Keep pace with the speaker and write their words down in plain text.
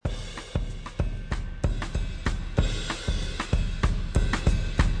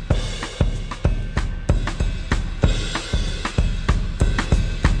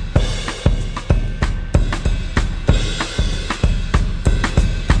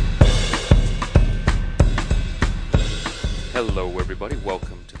Hello, everybody.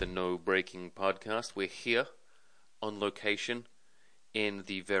 Welcome to the No Breaking Podcast. We're here on location in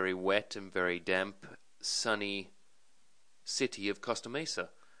the very wet and very damp, sunny city of Costa Mesa.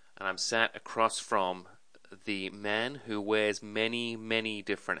 And I'm sat across from the man who wears many, many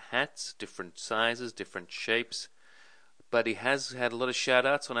different hats, different sizes, different shapes. But he has had a lot of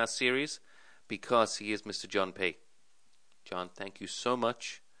shout-outs on our series because he is Mr. John P. John, thank you so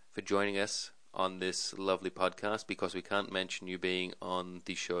much for joining us on this lovely podcast, because we can't mention you being on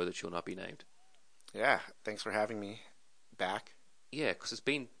the show that shall not be named. Yeah, thanks for having me back. Yeah, because it's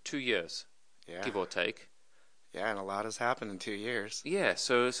been 2 years, give or take. Yeah, and a lot has happened in 2 years. Yeah,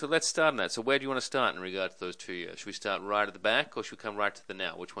 so let's start on that. So where do you want to start in regard to those 2 years? Should we start right at the back, or should we come right to the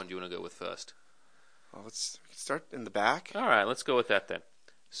now? Which one do you want to go with first? Well, let's start in the back. All right, let's go with that then.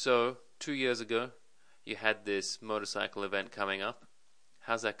 So 2 years ago, you had this motorcycle event coming up.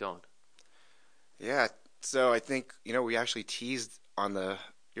 How's that going? Yeah, so I think, we actually teased on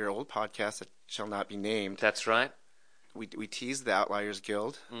your old podcast that shall not be named. That's right. We teased the Outliers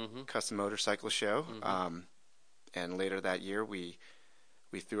Guild custom motorcycle show, and later that year we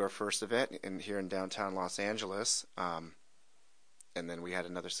threw our first event here in downtown Los Angeles, and then we had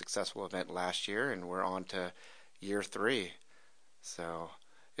another successful event last year, and we're on to year 3. So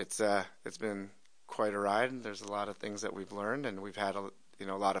it's been quite a ride, and there's a lot of things that we've learned, and we've had a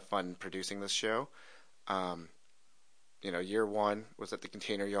lot of fun producing this show. Year 1 was at the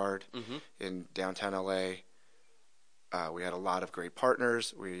Container Yard in downtown LA. We had a lot of great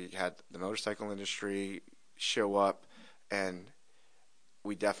partners. We had the motorcycle industry show up, and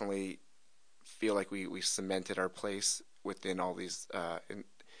we definitely feel like we cemented our place within all these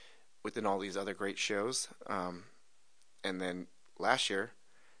within all these other great shows. And then last year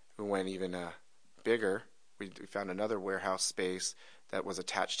we went even bigger. We found another warehouse space that was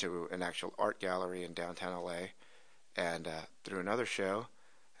attached to an actual art gallery in downtown LA, and threw another show,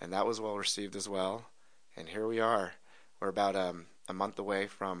 and that was well received as well. And here we are. We're about a month away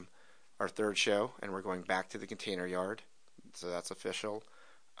from our 3rd show, and we're going back to the Container Yard, so that's official.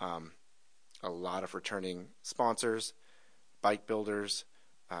 A lot of returning sponsors, bike builders,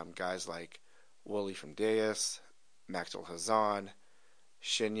 guys like Wooly from Deus, Maxwell Hazan,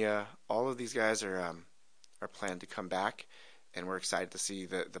 Shinya. All of these guys are planned to come back, and we're excited to see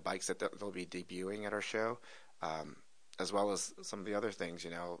the bikes that they'll be debuting at our show, as well as some of the other things.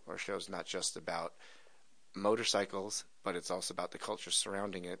 Our show's not just about motorcycles, but it's also about the culture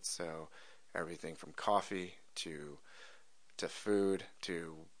surrounding it. So everything from coffee to food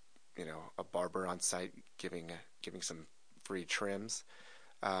to a barber on site giving some free trims.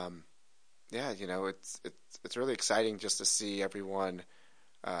 It's really exciting just to see everyone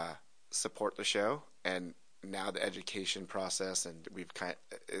support the show, and now the education process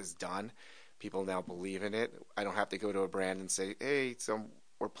is done. People now believe in it. I don't have to go to a brand and say, "Hey, so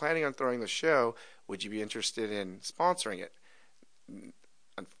we're planning on throwing the show. Would you be interested in sponsoring it?"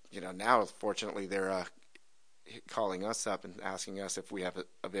 Now fortunately they're calling us up and asking us if we have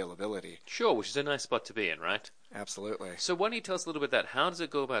availability. Sure, which is a nice spot to be in, right? Absolutely. So why don't you tell us a little bit about how does it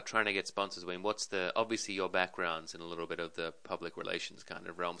go about trying to get sponsors? I mean, what's obviously your background's in a little bit of the public relations kind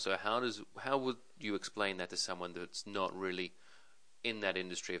of realm. So how would you explain that to someone that's not really in that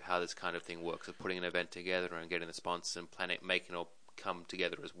industry of how this kind of thing works, of putting an event together and getting the sponsors and planning, making it all come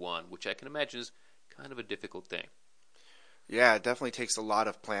together as one, which I can imagine is kind of a difficult thing. Yeah, it definitely takes a lot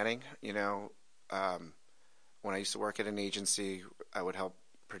of planning. When I used to work at an agency, I would help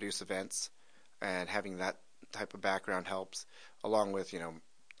produce events, and having that type of background helps, along with,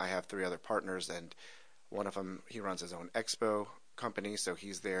 I have 3 other partners, and one of them, he runs his own expo company, so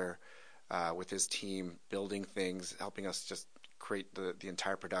he's there with his team building things, helping us just create the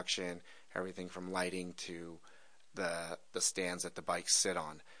entire production, everything from lighting to the stands that the bikes sit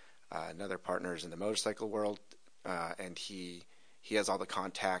on. Another partner is in the motorcycle world, and he has all the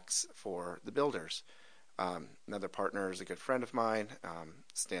contacts for the builders. Another partner is a good friend of mine,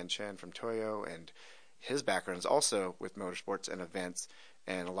 Stan Chen from Toyo, and his background is also with motorsports and events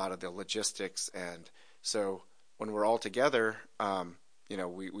and a lot of the logistics. And so when we're all together,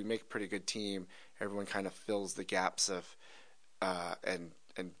 we make a pretty good team. Everyone kind of fills the gaps of and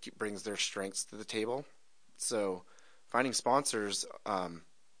brings their strengths to the table. So finding sponsors,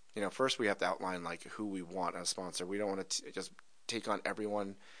 first we have to outline like who we want as a sponsor. We don't want to just take on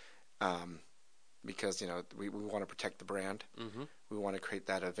everyone. Because we want to protect the brand. Mm-hmm. We want to create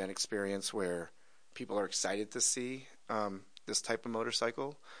that event experience where people are excited to see this type of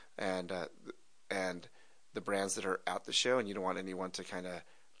motorcycle and the brands that are at the show. And you don't want anyone to kind of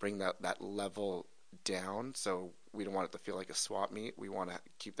bring that level down. So we don't want it to feel like a swap meet. We want to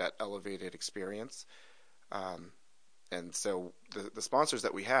keep that elevated experience. And so the sponsors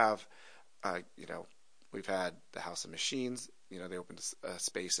that we have, you know, we've had the House of Machines. You know, they opened a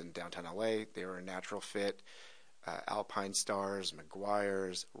space in downtown LA. They were a natural fit. Alpine Stars,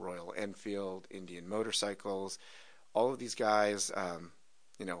 Meguiar's, Royal Enfield, Indian Motorcycles. All of these guys,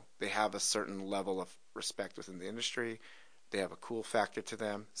 you know, they have a certain level of respect within the industry. They have a cool factor to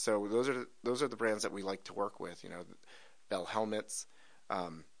them. So those are the brands that we like to work with. You know, Bell helmets.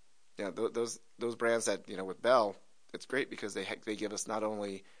 You know, those brands that, you know, with Bell, it's great because they give us not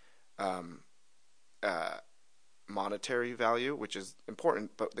only monetary value, which is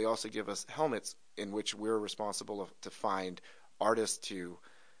important, but they also give us helmets in which we're responsible to find artists to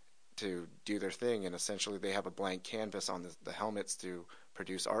do their thing, and essentially they have a blank canvas on the helmets to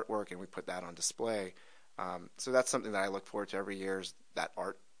produce artwork, and we put that on display. So that's something that I look forward to every year, is that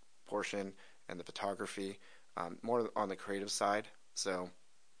art portion and the photography, more on the creative side. So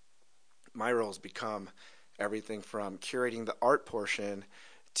my roles become everything from curating the art portion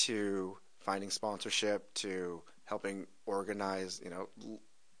to finding sponsorship to helping organize, you know,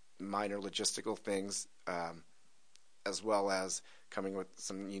 minor logistical things, as well as coming with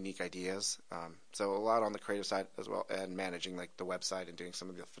some unique ideas. So a lot on the creative side as well, and managing like the website and doing some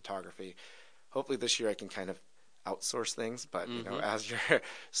of the photography. Hopefully this year I can kind of outsource things, but you know, as you're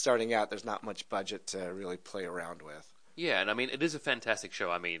starting out, there's not much budget to really play around with. Yeah, and I mean, it is a fantastic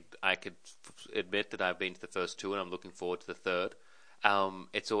show. I mean, I could admit that I've been to the first two, and I'm looking forward to the third.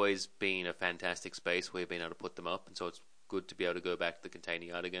 It's always been a fantastic space where you've been able to put them up, and so it's good to be able to go back to the container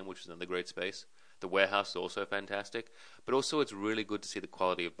yard again, which is another great space. The warehouse is also fantastic, but also it's really good to see the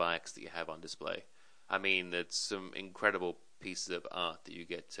quality of bikes that you have on display. I mean, it's some incredible pieces of art that you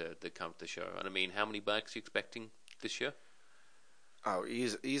get that come to the show. And I mean, how many bikes are you expecting this year? Oh,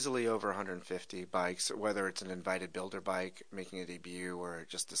 easily over 150 bikes, whether it's an invited builder bike making a debut or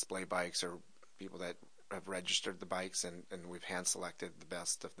just display bikes or people that have registered the bikes, and we've hand selected the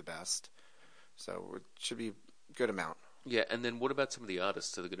best of the best. So it should be a good amount. Yeah, and then what about some of the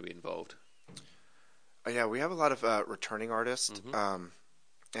artists that are going to be involved? Yeah, we have a lot of returning artists,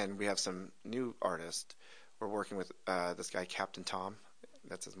 and we have some new artists. We're working with this guy, Captain Tom.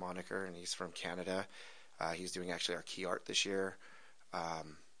 That's his moniker, and he's from Canada. He's doing actually our key art this year.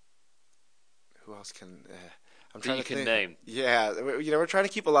 Who else can... I'm trying to think. Name. Yeah, you know, we're trying to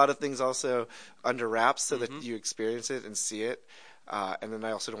keep a lot of things also under wraps so that you experience it and see it. And then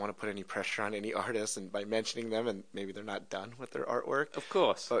I also don't want to put any pressure on any artists, and by mentioning them, and maybe they're not done with their artwork. Of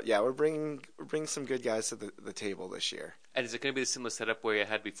course. But yeah, we're bringing some good guys to the table this year. And is it going to be the similar setup where you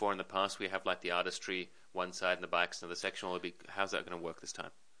had before in the past, where you have like the artistry one side and the bikes another section? Or how's that going to work this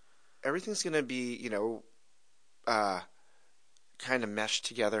time? Everything's going to be, you know, kind of meshed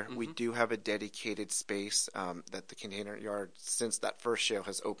together. We do have a dedicated space that the container yard, since that first show,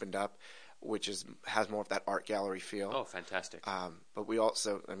 has opened up, which has more of that art gallery feel. Oh, fantastic. But we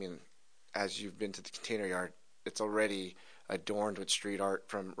also, I mean, as you've been to the container yard, it's already adorned with street art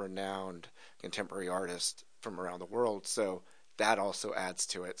from renowned contemporary artists from around the world. So that also adds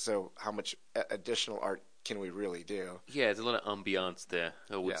to it. So how much additional art can we really do? Yeah, there's a lot of ambiance there,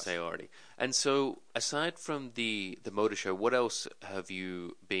 I would say already. And so, aside from the motor show, what else have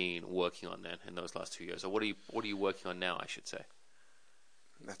you been working on then in those last 2 years? Or what are you working on now, I should say?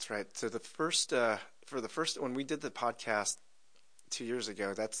 That's right. So when we did the podcast 2 years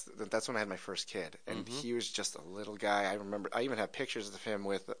ago, that's when I had my first kid, and he was just a little guy. I remember I even have pictures of him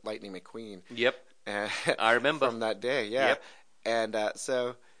with Lightning McQueen. Yep, I remember from that day. Yeah, yep. And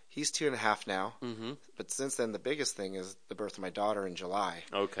so he's 2.5 now. But since then, the biggest thing is the birth of my daughter in July.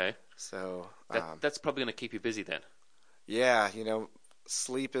 Okay, so that's probably going to keep you busy then. Yeah, you know.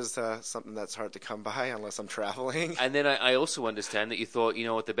 Sleep is something that's hard to come by unless I'm traveling. And then I also understand that you thought, you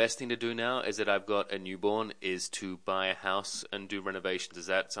know what, the best thing to do now is that I've got a newborn is to buy a house and do renovations. Is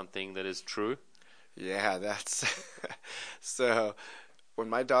that something that is true? Yeah, that's... So when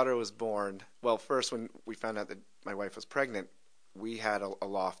my daughter was born, well, first when we found out that my wife was pregnant, we had a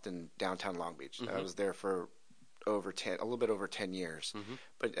loft in downtown Long Beach. I was there for a little bit over 10 years.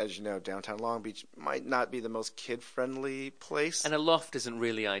 But as you know, downtown Long Beach might not be the most kid-friendly place. And a loft isn't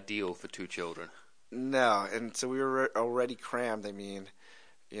really ideal for 2 children. No, and so we were already crammed. I mean,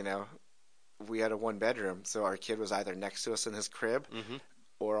 you know, we had a 1-bedroom, so our kid was either next to us in his crib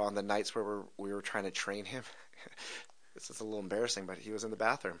or on the nights where we were trying to train him. This is a little embarrassing, but he was in the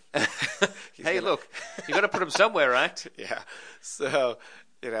bathroom. Look, you got to put him somewhere, right? Yeah. So,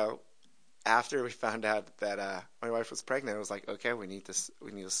 you know, after we found out that my wife was pregnant, it was like, okay, we need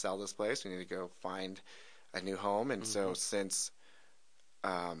to sell this place. We need to go find a new home. And so since,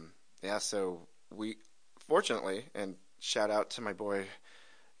 so we fortunately, and shout out to my boy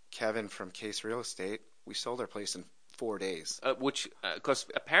Kevin from Case Real Estate, we sold our place in 4 days. Because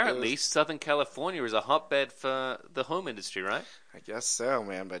apparently Southern California is a hotbed for the home industry, right? I guess so,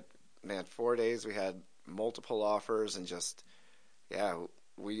 man. But man, 4 days we had multiple offers and just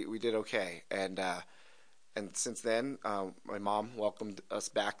we did okay. And since then, my mom welcomed us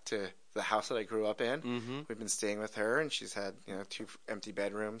back to the house that I grew up in. Mm-hmm. We've been staying with her, and she's had 2 empty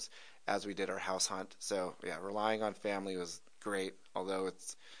bedrooms as we did our house hunt. So yeah, relying on family was great. Although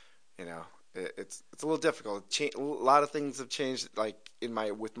it's it's a little difficult. A lot of things have changed, like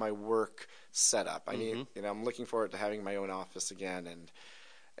with my work setup. I need I'm looking forward to having my own office again,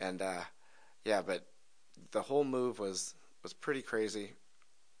 and but the whole move was pretty crazy.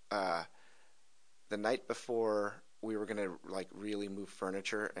 The night before we were gonna like really move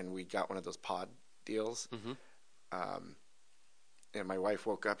furniture, and we got one of those pod deals. And my wife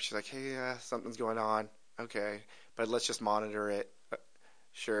woke up. She's like, "Hey, something's going on. Okay, but let's just monitor it."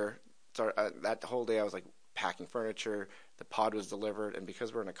 Sure. So that whole day I was like packing furniture. The pod was delivered, and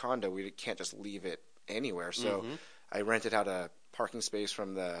because we're in a condo, we can't just leave it anywhere. So I rented out a parking space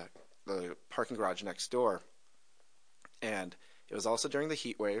from the parking garage next door, and it was also during the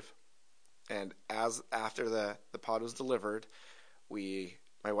heat wave. And after the pod was delivered,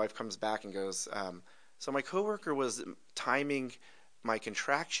 my wife comes back and goes, so my coworker was timing my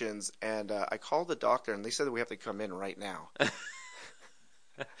contractions, and I called the doctor, and they said that we have to come in right now.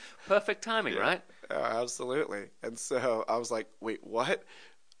 Perfect timing, right? Absolutely. And so I was like, wait, what?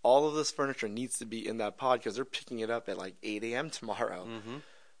 All of this furniture needs to be in that pod because they're picking it up at like 8 a.m. tomorrow.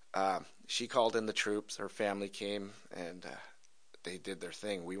 She called in the troops. Her family came, and they did their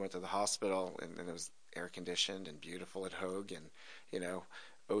thing. We went to the hospital, and it was air-conditioned and beautiful at Hogue and,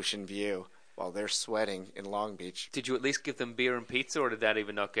 ocean view while they're sweating in Long Beach. Did you at least give them beer and pizza, or did that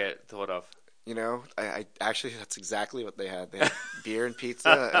even not get thought of? I actually, that's exactly what they had. They had beer and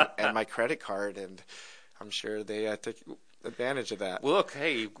pizza and my credit card, and I'm sure they took advantage of that. Well, look,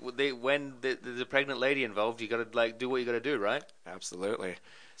 hey, when there's a pregnant lady involved, you got to do what you got to do, right? Absolutely.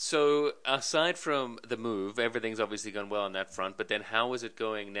 So, aside from the move, everything's obviously gone well on that front, but then how is it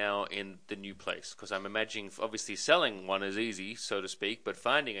going now in the new place? Because I'm imagining, obviously, selling one is easy, so to speak, but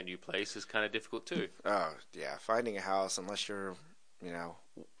finding a new place is kind of difficult too. Oh, yeah. Finding a house, unless you're,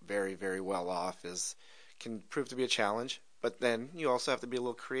 very, very well off, can prove to be a challenge. But then you also have to be a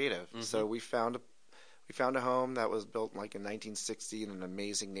little creative. So we found a home that was built like in 1960 in an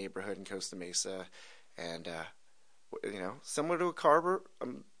amazing neighborhood in Costa Mesa, and similar to a Carver,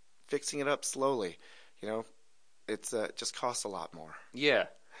 I'm fixing it up slowly. It just costs a lot more. Yeah,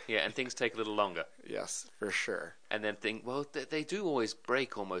 and things take a little longer. Yes, for sure. And then they do always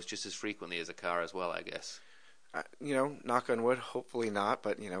break almost just as frequently as a car as well, I guess. Knock on wood, hopefully not.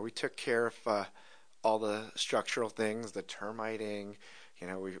 But we took care of all the structural things, the termiting.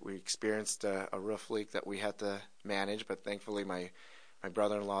 We experienced a roof leak that we had to manage, but thankfully my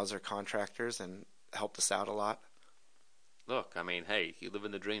brother-in-laws are contractors and helped us out a lot. Look, I mean, hey, you live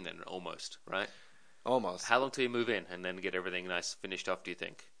in the dream then, almost, right? Almost. How long till you move in and then get everything nice finished off, do you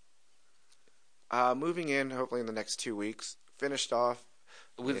think? Moving in, hopefully in the next 2 weeks. Finished off.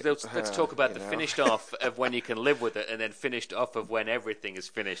 Let's talk about the finished off of when you can live with it, and then finished off of when everything is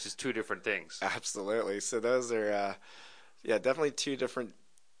finished. It's two different things. Absolutely. So those are, definitely two different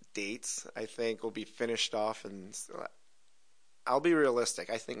dates. I think will be finished off, and I'll be realistic.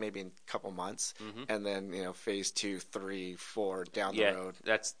 I think maybe in a couple months, and then phase 2, 3, 4 down the road.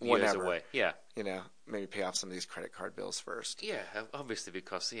 That's years away. Yeah. Maybe pay off some of these credit card bills first. Yeah, obviously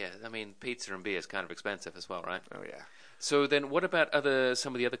because I mean pizza and beer is kind of expensive as well, right? Oh yeah. So then, what about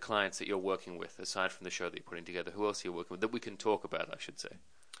some of the other clients that you're working with aside from the show that you're putting together? Who else are you working with that we can talk about? I should say.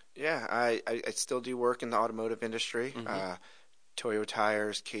 Yeah, I still do work in the automotive industry. Toyo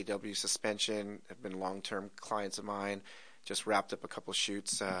Tires, KW Suspension have been long-term clients of mine. Just wrapped up a couple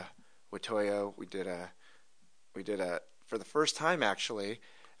shoots with Toyo. We did a for the first time actually.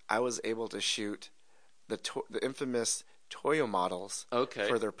 I was able to shoot the infamous Toyo models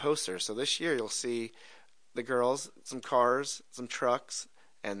for their posters. So this year you'll see the girls, some cars, some trucks,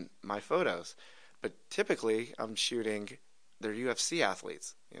 and my photos. But typically I'm shooting their UFC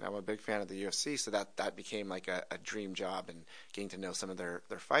athletes. I'm a big fan of the UFC, so that became like a dream job and getting to know some of their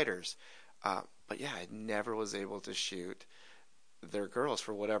fighters. But yeah, I never was able to shoot their girls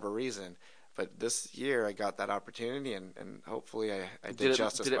for whatever reason. But this year I got that opportunity, and hopefully I did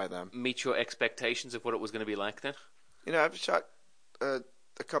justice by them. Meet your expectations of what it was going to be like then? I've shot a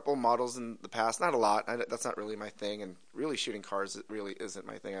couple models in the past, not a lot. That's not really my thing, and really shooting cars really isn't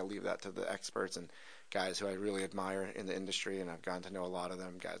my thing. I leave that to the experts and guys who I really admire in the industry, and I've gotten to know a lot of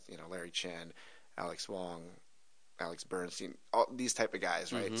them. Guys, Larry Chen, Alex Wong, Alex Bernstein, all these type of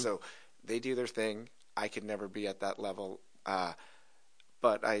guys, right? So they do their thing. I could never be at that level.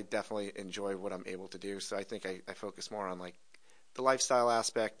 But I definitely enjoy what I'm able to do. So I think I focus more on like the lifestyle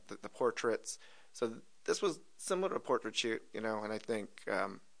aspect, the portraits. So this was similar to a portrait shoot, and I think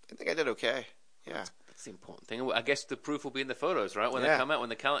I did okay. Yeah, that's the important thing. I guess the proof will be in the photos, right? When they come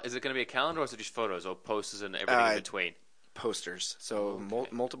out, is it going to be a calendar or is it just photos or posters and everything in between? Posters. So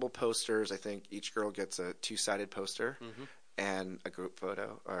multiple posters. I think each girl gets a 2-sided poster and a group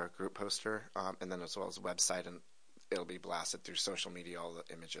photo or a group poster, and then as well as a website, and it'll be blasted through social media, all the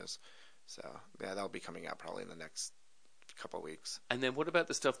images. So yeah, that'll be coming out probably in the next couple of weeks. And then what about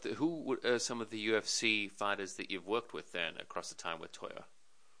the stuff who are some of the UFC fighters that you've worked with then across the time with Toyo?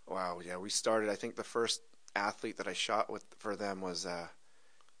 Wow, yeah, we started. I think the first athlete that I shot for them was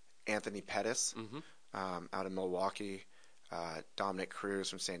Anthony Pettis out of Milwaukee. Dominic Cruz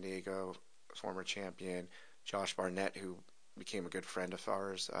from San Diego, former champion. Josh Barnett, who became a good friend of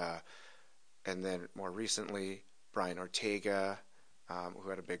ours. And then more recently, Brian Ortega, who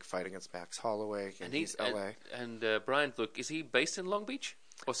had a big fight against Max Holloway, and he's LA. And Brian, look, is he based in Long Beach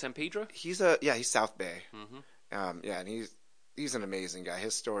or San Pedro? He's South Bay. And he's an amazing guy.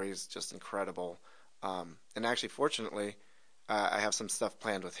 His story is just incredible. And actually, fortunately, I have some stuff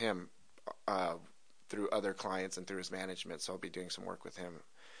planned with him through other clients and through his management. So I'll be doing some work with him.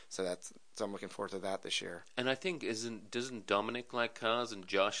 So I'm looking forward to that this year. And I think doesn't Dominic like cars and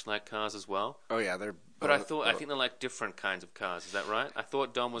Josh like cars as well? Oh yeah, they're. But I think they're like different kinds of cars. Is that right? I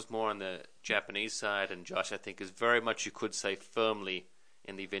thought Dom was more on the Japanese side, and Josh, I think, is very much, you could say, firmly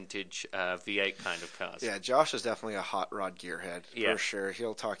in the vintage V8 kind of cars. Yeah, Josh is definitely a hot rod gearhead for sure.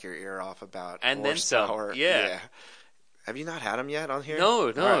 He'll talk your ear off about and horsepower. Then some. Yeah. Have you not had him yet on here? No.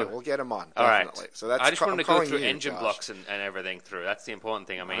 All right, we'll get him on. Definitely. All right. So that's I just wanted to go through engine Josh. blocks and everything through. That's the important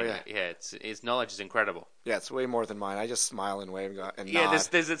thing. I mean, his knowledge is incredible. Yeah, it's way more than mine. I just smile and wave and nod.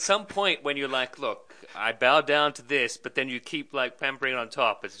 There's at some point when you're like, look, I bow down to this, but then you keep like pampering it on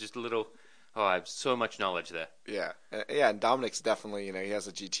top. It's just a little. Oh, I have so much knowledge there. Yeah, and Dominic's definitely, he has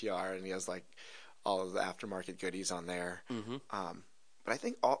a GTR and he has like all of the aftermarket goodies on there. But I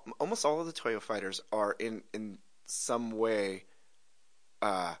think almost all of the Toyo fighters are in some way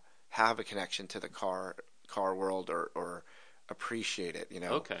have a connection to the car world or appreciate it.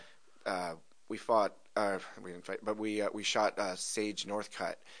 Okay. We fought. We didn't fight, but we shot Sage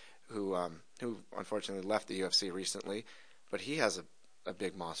Northcutt, who unfortunately left the UFC recently, but he has a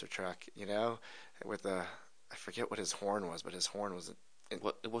big monster truck, with I forget what his horn was, but his horn was. It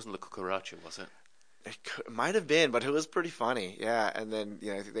wasn't the Cucaracha, was it? It might have been, but it was pretty funny. Yeah, and then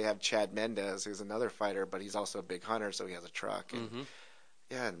they have Chad Mendez, who's another fighter, but he's also a big hunter, so he has a truck.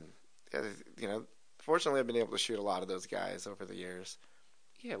 And, fortunately, I've been able to shoot a lot of those guys over the years.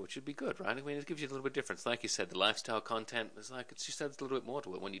 Yeah, which would be good, right? I mean, it gives you a little bit of difference. Like you said, the lifestyle content is like, it just adds a little bit more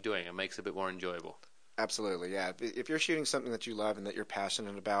to it when you're doing it. It makes it a bit more enjoyable. Absolutely, yeah. If you're shooting something that you love and that you're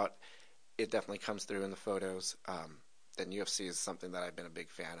passionate about, it definitely comes through in the photos. Then UFC is something that I've been a big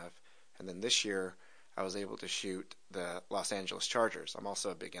fan of. And then this year, I was able to shoot the Los Angeles Chargers. I'm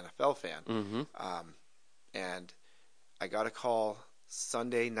also a big NFL fan. And I got a call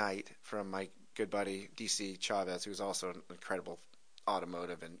Sunday night from my good buddy, DC Chavez, who's also an incredible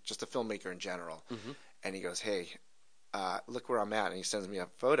automotive and just a filmmaker in general. And he goes, hey, look where I'm at. And he sends me a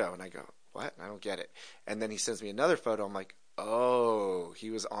photo. And I go, what? I don't get it. And then he sends me another photo. I'm like, oh, he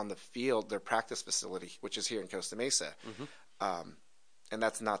was on the field, their practice facility, which is here in Costa Mesa. And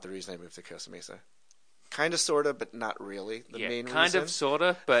that's not the reason I moved to Costa Mesa. Kind of, sort of, but not really the main reason. Kind of, sort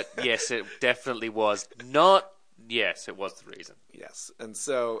of, but yes, it definitely was. Not, yes, it was the reason. Yes. And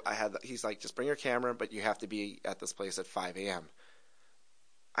so he's like, just bring your camera, but you have to be at this place at 5 a.m.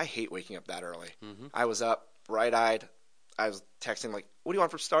 I hate waking up that early. I was up, bright-eyed. I was texting like, what do you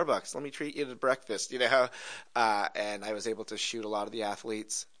want from Starbucks? Let me treat you to breakfast, And I was able to shoot a lot of the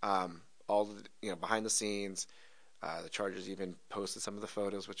athletes, all the, behind the scenes. The Chargers even posted some of the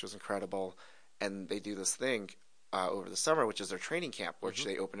photos, which was incredible. And they do this thing over the summer, which is their training camp, which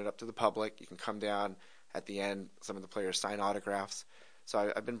they open it up to the public. You can come down at the end. Some of the players sign autographs.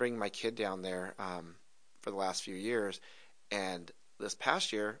 So I've been bringing my kid down there for the last few years. And this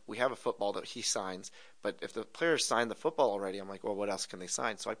past year, we have a football that he signs. But if the players sign the football already, I'm like, well, what else can they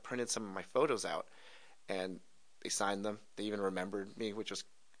sign? So I printed some of my photos out, and they signed them. They even remembered me, which was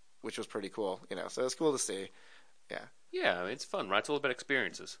pretty cool. So it was cool to see. Yeah. Yeah, I mean, it's fun, right? It's all about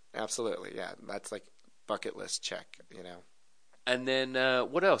experiences. Absolutely, yeah. That's like bucket list check, And then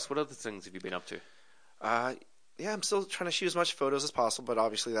what else? What other things have you been up to? Yeah, I'm still trying to shoot as much photos as possible, but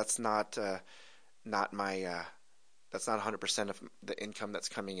obviously that's not my that's not 100% of the income that's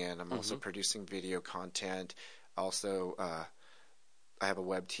coming in. I'm also producing video content. Also, I have a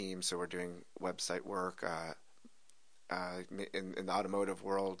web team, so we're doing website work. In the automotive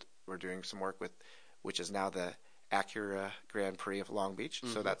world, we're doing some work with, which is now the Acura Grand Prix of Long Beach.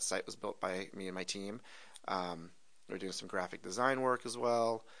 So that site was built by me and my team. We're doing some graphic design work as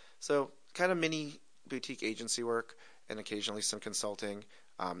well. So kind of mini boutique agency work, and occasionally some consulting.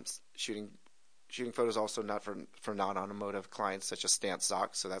 Shooting photos also not for non-automotive clients such as Stance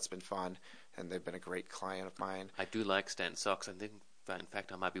Socks. So that's been fun, and they've been a great client of mine. I do like Stance Socks. I think, in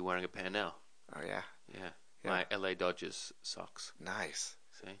fact, I might be wearing a pair now. Oh yeah. Yeah. My LA Dodgers socks. Nice.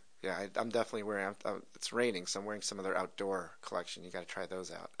 See? Yeah, I'm definitely wearing. It's raining, so I'm wearing some of their outdoor collection. You got to try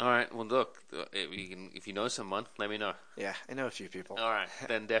those out. All right. Well, look, if you know someone, let me know. Yeah, I know a few people. All right,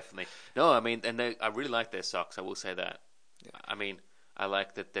 then definitely. No, I mean, I really like their socks. I will say that. Yeah. I mean, I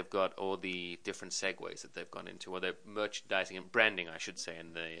like that they've got all the different segues that they've gone into, or their merchandising and branding, I should say,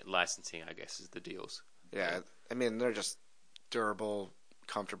 and the licensing, I guess, is the deals. Yeah, I mean, they're just durable,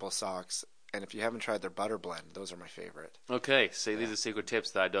 comfortable socks. And if you haven't tried their butter blend, those are my favorite. Okay, see, these are secret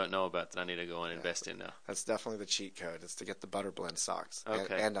tips that I don't know about that I need to go and invest in now. That's definitely the cheat code. It's to get the butter blend socks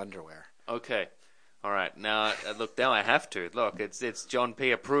and underwear. Okay. All right. Now, look, now I have to. Look, it's John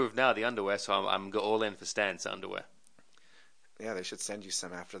P. approved now, the underwear, so I'm all in for Stance underwear. Yeah, they should send you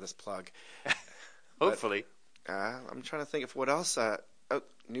some after this plug. Hopefully. But, I'm trying to think of what else.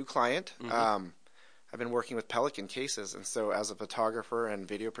 New client. I've been working with Pelican cases, and so as a photographer and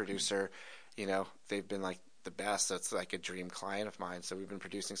video producer, they've been like the best. That's like a dream client of mine. So we've been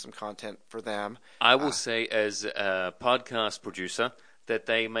producing some content for them. I will say, as a podcast producer, that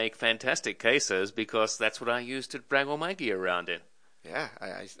they make fantastic cases because that's what I use to bring all my gear around in. Yeah,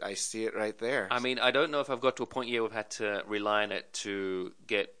 I see it right there. I mean, I don't know if I've got to a point yet we've had to rely on it to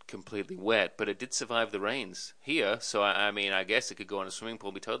get completely wet, but it did survive the rains here. So, I mean, I guess it could go in a swimming pool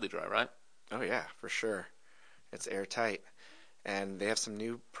and be totally dry, right? Oh, yeah, for sure. It's airtight. And they have some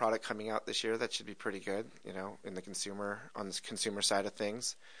new product coming out this year that should be pretty good, on the consumer side of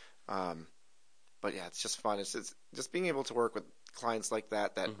things. But yeah, it's just fun. It's just being able to work with clients like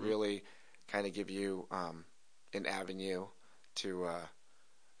that really kind of give you an avenue to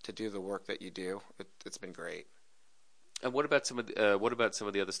do the work that you do. It's been great. And what about some of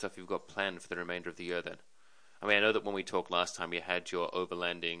the other stuff you've got planned for the remainder of the year then? I mean, I know that when we talked last time, you had your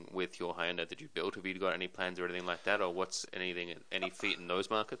overlanding with your Hyundai that you built. Have you got any plans or anything like that, or any feet in those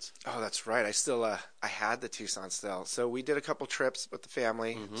markets? Oh, that's right. I still I had the Tucson still. So we did a couple trips with the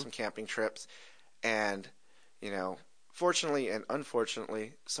family, some camping trips, and fortunately and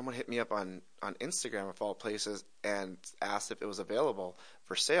unfortunately, someone hit me up on Instagram of all places and asked if it was available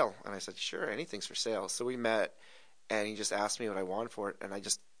for sale, and I said sure, anything's for sale. So we met, and he just asked me what I wanted for it, and I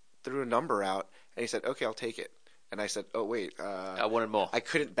just threw a number out, and he said, okay, I'll take it. And I said, oh, wait. I wanted more. I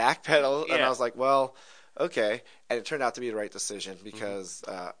couldn't backpedal, and I was like, well, okay. And it turned out to be the right decision because,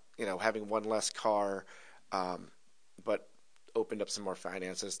 having one less car, but opened up some more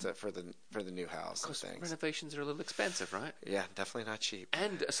finances for the new house and things. Renovations are a little expensive, right? Yeah, definitely not cheap.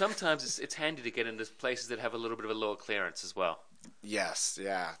 And sometimes it's handy to get into places that have a little bit of a lower clearance as well. Yes,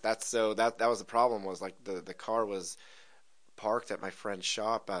 yeah. That was the problem, was like the car was parked at my friend's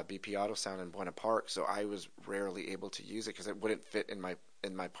shop, BP Auto Sound in Buena Park, so I was rarely able to use it because it wouldn't fit in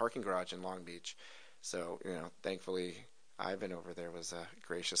my parking garage in Long Beach. So thankfully Ivan over there was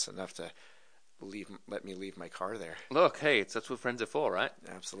gracious enough to let me leave my car there. Look, hey, that's what friends are for, right?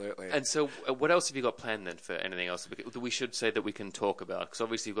 Absolutely. And so, what else have you got planned then for anything else that we should say that we can talk about? Because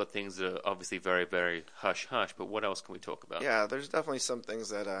obviously you've got things that are obviously very, very hush hush. But what else can we talk about? Yeah, there's definitely some things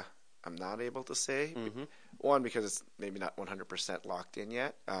that I'm not able to say. One, because it's maybe not 100% locked in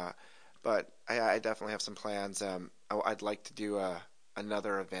yet. But I definitely have some plans. I'd like to do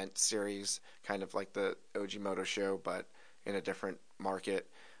another event series, kind of like the OG Moto Show, but in a different market.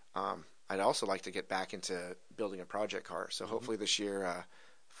 I'd also like to get back into building a project car. So hopefully this year,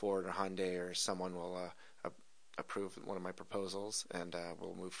 Ford or Hyundai or someone will approve one of my proposals, and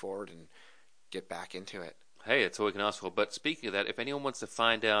we'll move forward and get back into it. Hey, that's all we can ask for. But speaking of that, if anyone wants to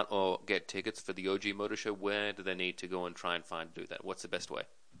find out or get tickets for the OG Motor Show, where do they need to go and try and do that? What's the best way?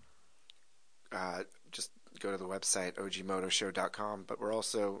 Just go to the website, ogmotoshow.com. But we're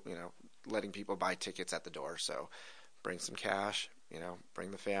also, letting people buy tickets at the door. So bring some cash,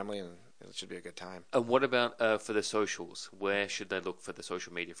 bring the family, and it should be a good time. And what about for the socials? Where should they look for the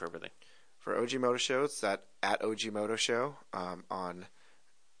social media for everything? For OG Moto Show, it's at OG Moto Show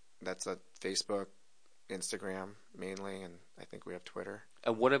that's Facebook, Instagram mainly, and I think we have Twitter.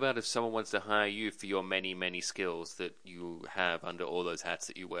 And what about if someone wants to hire you for your many, many skills that you have under all those hats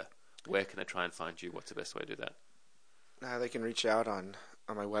that you wear? Where can they try and find you? What's the best way to do that? They can reach out on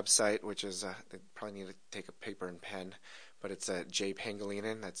my website, which is they probably need to take a paper and pen, but it's J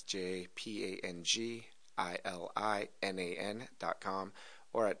Pangilinan. That's JPangilinan.com,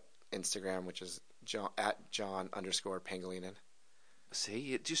 or at Instagram, which is John_Pangilinan.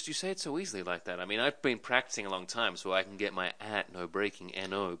 See, you say it so easily like that. I mean, I've been practicing a long time, so I can get my at no breaking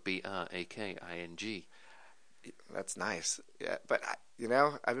NOBRAKING. That's nice. Yeah, but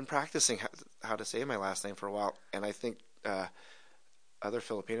I've been practicing how to say my last name for a while, and I think other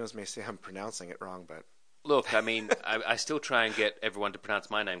Filipinos may say I'm pronouncing it wrong, but look, I mean, I still try and get everyone to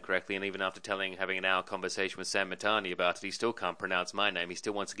pronounce my name correctly, and even after having an hour conversation with Sam Matani about it, he still can't pronounce my name. He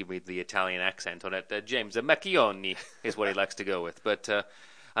still wants to give me the Italian accent on it. James Macchioni is what he likes to go with. But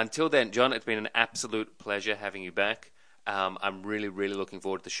until then, John, it's been an absolute pleasure having you back. I'm really, really looking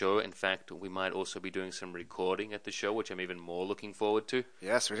forward to the show. In fact, we might also be doing some recording at the show, which I'm even more looking forward to.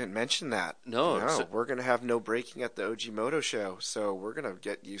 Yes, we didn't mention that. No, we're going to have no breaking at the Ojimoto show, so we're going to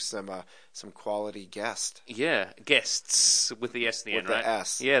get you some quality guests. Yeah, guests with the S in the end, right? With the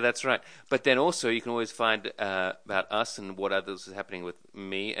S. Yeah, that's right. But then also you can always find about us and what others is happening with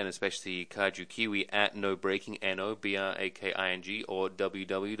me, and especially Kaiju Kiwi at NoBreaking, NOBRAKING, or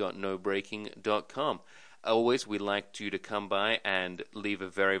www.nobreaking.com. Always, we'd like you to come by and leave a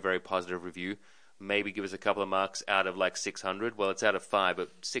very, very positive review. Maybe give us a couple of marks out of like 600. Well, it's out of 5, but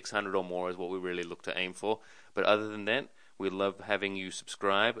 600 or more is what we really look to aim for. But other than that, we love having you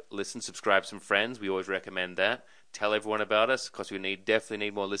subscribe, subscribe some friends. We always recommend that. Tell everyone about us, because we definitely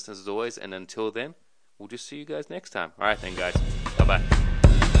need more listeners as always. And until then, we'll just see you guys next time. All right then, guys. Bye-bye.